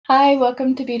Hi,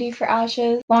 welcome to Beauty for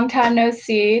Ashes. Long time no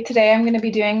see. Today I'm going to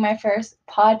be doing my first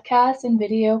podcast and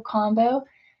video combo,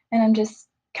 and I'm just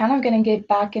kind of going to get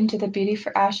back into the Beauty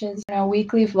for Ashes,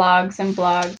 weekly vlogs and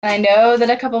blogs. And I know that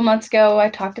a couple months ago I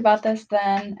talked about this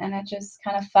then, and it just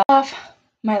kind of fell off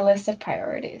my list of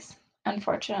priorities,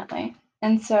 unfortunately.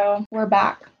 And so we're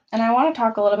back. And I want to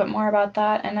talk a little bit more about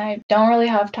that, and I don't really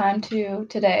have time to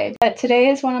today. But today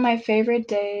is one of my favorite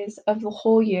days of the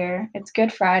whole year. It's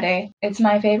Good Friday. It's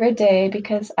my favorite day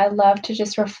because I love to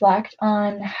just reflect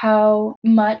on how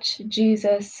much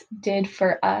Jesus did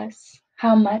for us,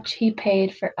 how much he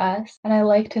paid for us. And I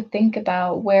like to think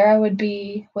about where I would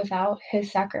be without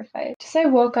his sacrifice. Just I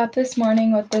woke up this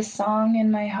morning with this song in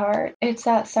my heart. It's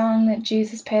that song that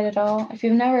Jesus paid it all. If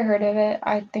you've never heard of it,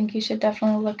 I think you should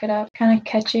definitely look it up. Kind of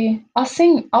catchy. I'll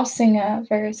sing a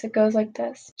verse. It goes like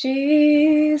this.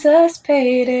 Jesus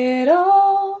paid it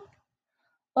all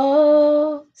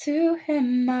to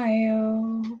him I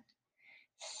owe.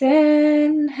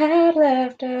 Sin had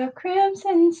left a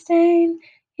crimson stain,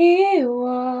 he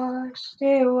washed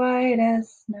it white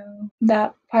as snow.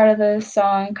 That part of the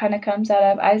song kind of comes out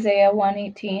of Isaiah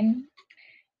 1:18.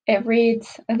 It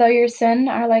reads, "Though your sins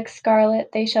are like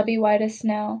scarlet, they shall be white as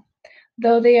snow.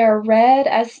 Though they are red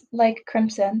as like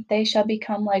crimson, they shall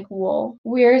become like wool."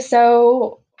 We're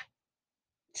so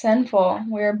sinful.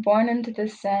 We're born into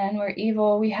this sin. We're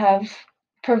evil. We have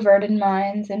perverted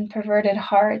minds and perverted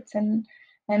hearts, and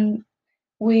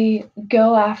we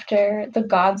go after the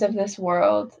gods of this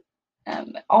world,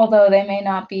 although they may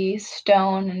not be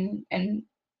stone and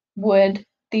wood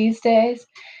these days.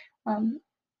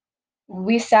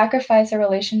 We sacrifice a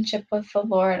relationship with the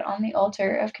Lord on the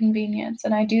altar of convenience,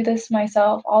 and I do this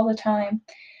myself all the time.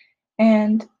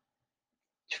 And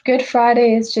Good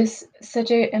Friday is just such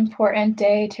an important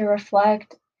day to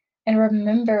reflect and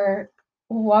remember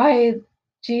why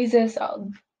Jesus,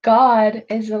 God,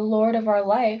 is the Lord of our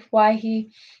life, why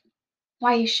he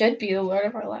should be the Lord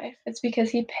of our life. It's because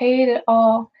he paid it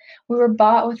all. We were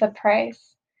bought with a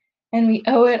price, and we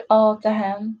owe it all to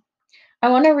him. I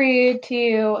want to read to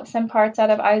you some parts out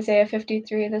of Isaiah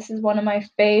 53. This is one of my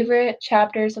favorite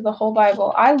chapters of the whole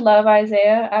Bible. I love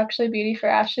Isaiah. Actually, Beauty for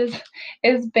Ashes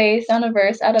is based on a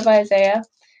verse out of Isaiah.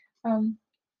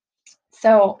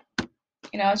 So,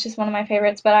 it's just one of my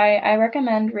favorites, but I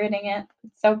recommend reading it.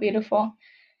 It's so beautiful.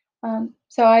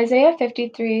 So Isaiah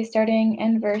 53, starting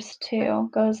in verse 2,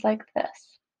 goes like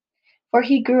this. For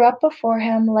he grew up before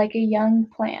him like a young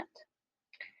plant,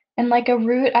 and like a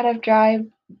root out of dry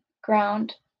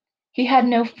ground. He had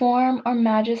no form or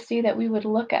majesty that we would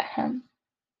look at him,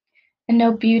 and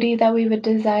no beauty that we would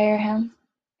desire him.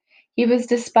 He was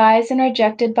despised and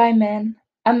rejected by men,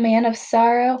 a man of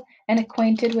sorrow and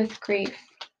acquainted with grief,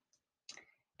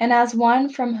 and as one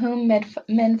from whom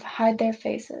men hide their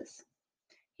faces.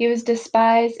 He was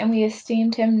despised, and we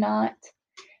esteemed him not.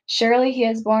 Surely he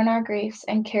has borne our griefs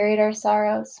and carried our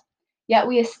sorrows. Yet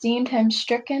we esteemed him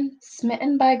stricken,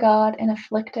 smitten by God, and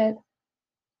afflicted.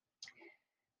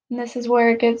 And this is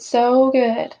where it gets so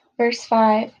good. Verse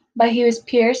 5, but he was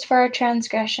pierced for our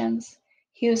transgressions.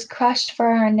 He was crushed for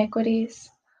our iniquities.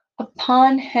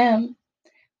 Upon him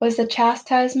was the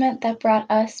chastisement that brought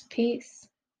us peace.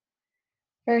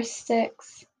 Verse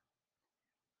 6,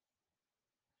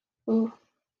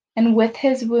 and with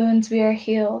his wounds we are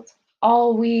healed.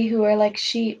 All we who are like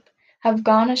sheep have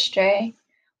gone astray.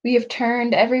 We have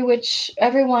turned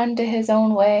everyone to his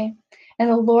own way, and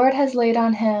the Lord has laid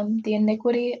on him the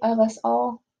iniquity of us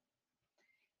all.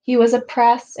 He was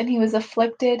oppressed and he was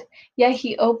afflicted, yet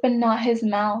he opened not his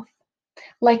mouth.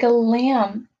 Like a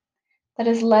lamb that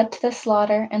is led to the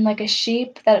slaughter, and like a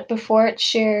sheep that before its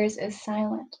shearers is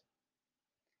silent,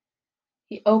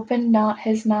 he opened not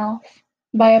his mouth.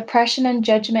 By oppression and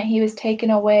judgment he was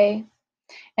taken away.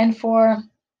 And for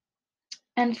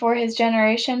his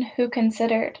generation who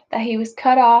considered that he was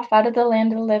cut off out of the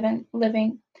land of the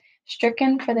living,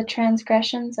 stricken for the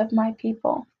transgressions of my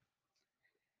people.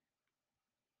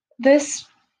 This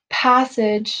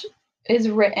passage is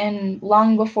written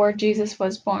long before Jesus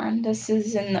was born. This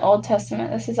is in the Old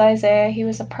Testament. This is Isaiah. He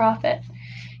was a prophet,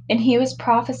 and he was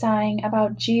prophesying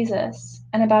about Jesus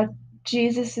and about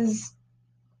Jesus's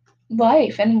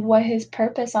life and what his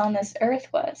purpose on this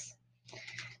earth was.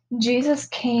 Jesus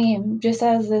came just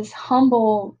as this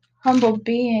humble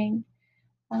being,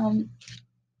 born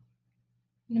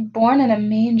in a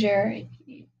manger.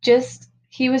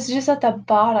 He was just at the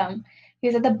bottom. He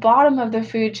was at the bottom of the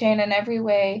food chain in every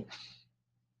way.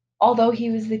 Although he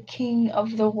was the king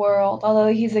of the world,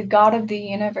 although he's the God of the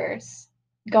universe,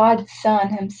 God's son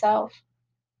himself.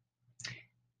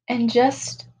 And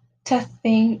just to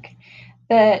think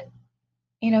that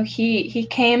he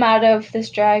came out of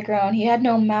this dry ground. He had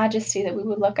no majesty that we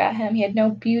would look at him. He had no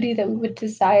beauty that we would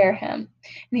desire him.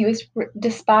 And he was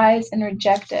despised and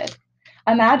rejected.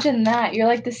 Imagine that. You're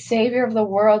like the savior of the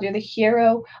world. You're the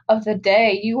hero of the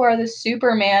day. You are the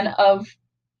Superman of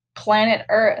planet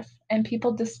Earth. And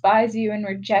people despise you and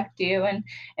reject you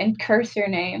and curse your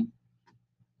name.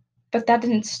 But that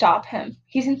didn't stop him.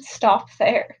 He didn't stop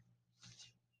there.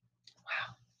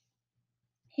 Wow.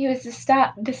 He was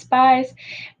despised,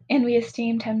 and we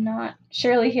esteemed him not.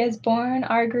 Surely he has borne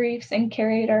our griefs and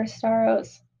carried our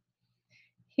sorrows.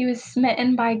 He was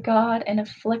smitten by God and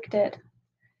afflicted.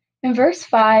 In verse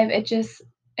 5,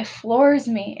 it floors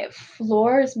me. It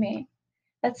floors me.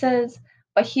 That says,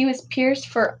 but he was pierced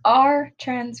for our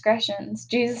transgressions.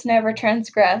 Jesus never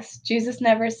transgressed. Jesus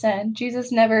never sinned.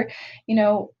 Jesus never,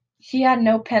 he had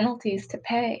no penalties to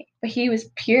pay, but he was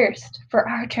pierced for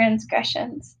our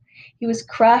transgressions. He was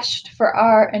crushed for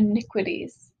our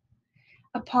iniquities.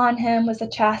 Upon him was the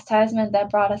chastisement that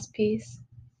brought us peace.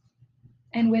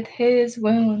 And with his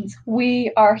wounds,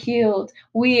 we are healed.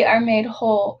 We are made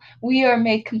whole. We are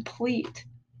made complete.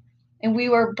 And we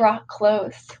were brought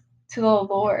close to the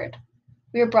Lord.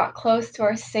 We are brought close to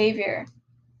our Savior.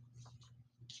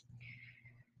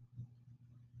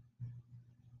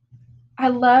 I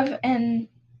love in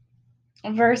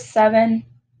verse 7,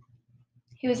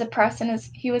 he was oppressed and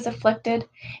he was afflicted,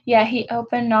 yet he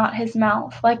opened not his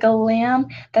mouth. Like a lamb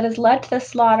that is led to the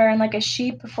slaughter, and like a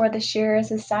sheep before the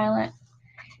shearers is silent.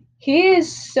 He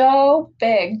is so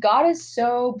big. God is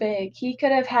so big. He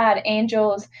could have had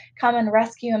angels come and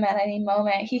rescue him at any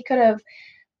moment. He could have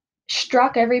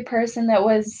struck every person that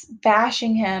was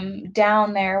bashing him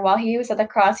down there while he was at the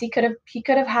cross. He could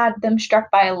have had them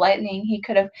struck by lightning. He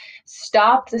could have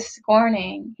stopped the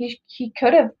scorning. He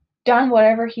could have done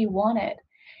whatever he wanted.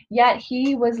 Yet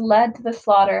he was led to the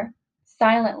slaughter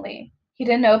silently. He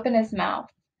didn't open his mouth.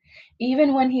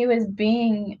 Even when he was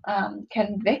being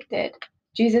convicted,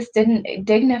 Jesus didn't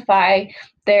dignify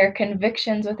their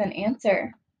convictions with an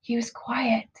answer. He was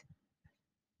quiet.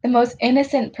 The most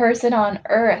innocent person on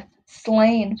earth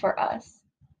slain for us.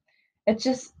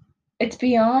 It's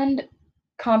beyond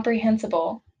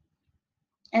comprehensible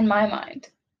in my mind.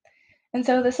 And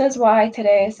so this is why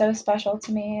today is so special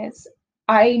to me, is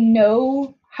I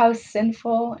know how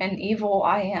sinful and evil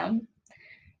I am.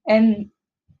 And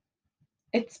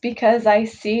it's because I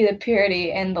see the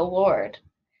purity in the Lord.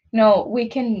 We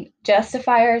can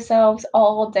justify ourselves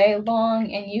all day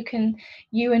long, and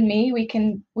you and me, we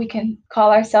can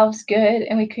call ourselves good,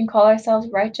 and we can call ourselves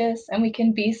righteous, and we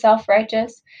can be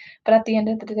self-righteous. But at the end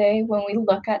of the day, when we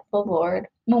look at the Lord,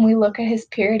 when we look at his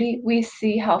purity, we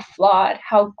see how flawed,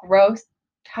 how gross,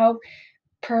 how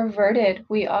perverted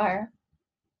we are.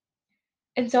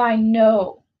 And so I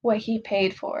know what he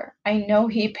paid for. I know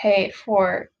he paid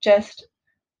for just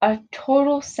a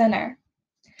total sinner.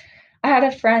 I had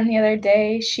a friend the other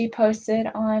day, she posted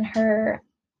on her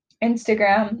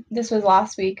Instagram, this was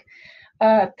last week,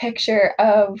 a picture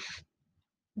of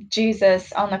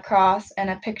Jesus on the cross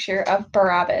and a picture of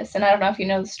Barabbas. And I don't know if you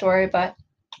know the story, but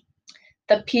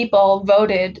the people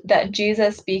voted that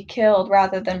Jesus be killed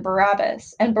rather than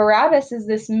Barabbas. And Barabbas is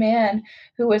this man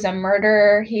who was a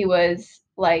murderer. He was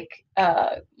like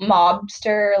a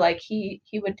mobster, like he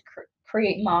would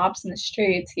create mobs in the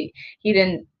streets. He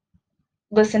didn't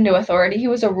listen to authority. He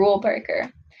was a rule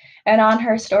breaker. And on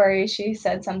her story, she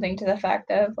said something to the fact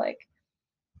of, like,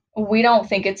 we don't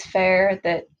think it's fair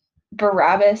that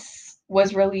Barabbas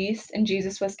was released and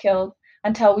Jesus was killed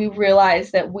until we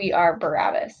realize that we are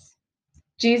Barabbas.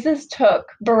 Jesus took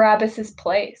Barabbas's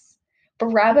place.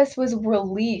 Barabbas was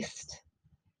released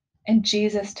and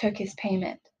Jesus took his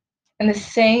payment. In the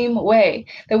same way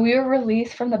that we were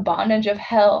released from the bondage of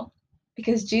hell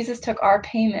because Jesus took our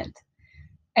payment.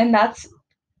 And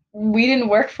we didn't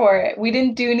work for it. We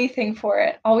didn't do anything for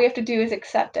it. All we have to do is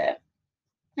accept it.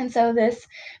 And so this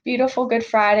beautiful Good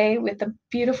Friday with the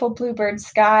beautiful bluebird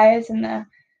skies and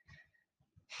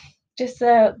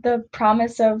the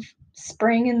promise of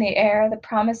spring in the air, the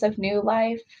promise of new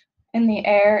life in the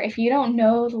air. If you don't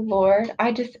know the Lord,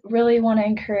 I just really want to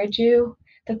encourage you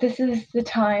that this is the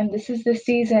time, this is the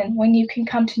season when you can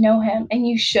come to know him, and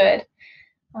you should.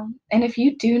 And if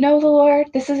you do know the Lord,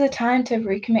 this is a time to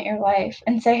recommit your life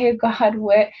and say, hey, God,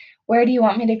 where do you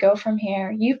want me to go from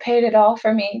here? You paid it all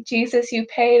for me. Jesus, you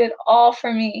paid it all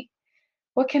for me.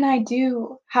 What can I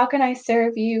do? How can I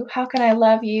serve you? How can I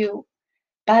love you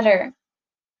better?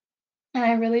 And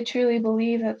I really, truly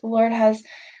believe that the Lord has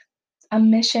a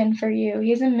mission for you. He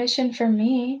has a mission for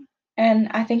me. And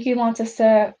I think he wants us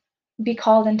to be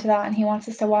called into that, and he wants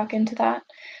us to walk into that.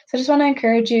 So I just want to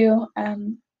encourage you,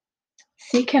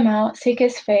 seek him out, seek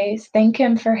his face, thank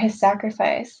him for his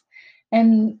sacrifice,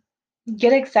 and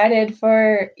get excited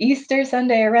for Easter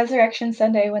Sunday or Resurrection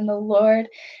Sunday when the Lord,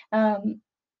 um,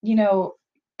 you know,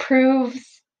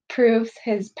 proves proves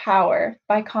his power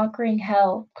by conquering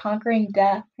hell, conquering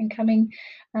death, and coming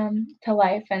to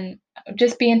life, and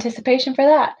just be anticipation for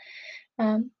that.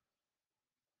 Um,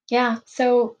 yeah,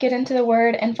 so get into the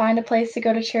Word and find a place to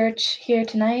go to church here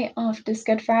tonight off this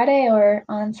Good Friday or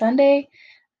on Sunday.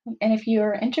 And if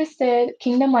you're interested,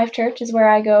 Kingdom Life Church is where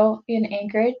I go in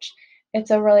Anchorage.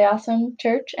 It's a really awesome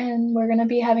church, and we're going to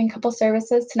be having a couple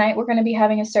services. Tonight, we're going to be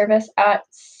having a service at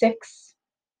 7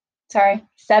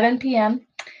 p.m.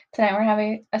 Tonight, we're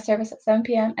having a service at 7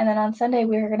 p.m. And then on Sunday,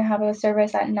 we're going to have a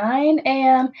service at 9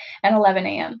 a.m. and 11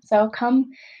 a.m. So come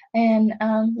and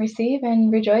receive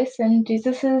and rejoice in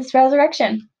Jesus'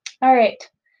 resurrection. All right.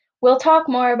 We'll talk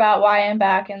more about why I'm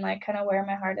back and like kind of where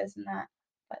my heart is in that.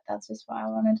 But that's just what I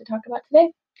wanted to talk about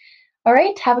today. All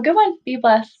right. Have a good one. Be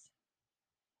blessed.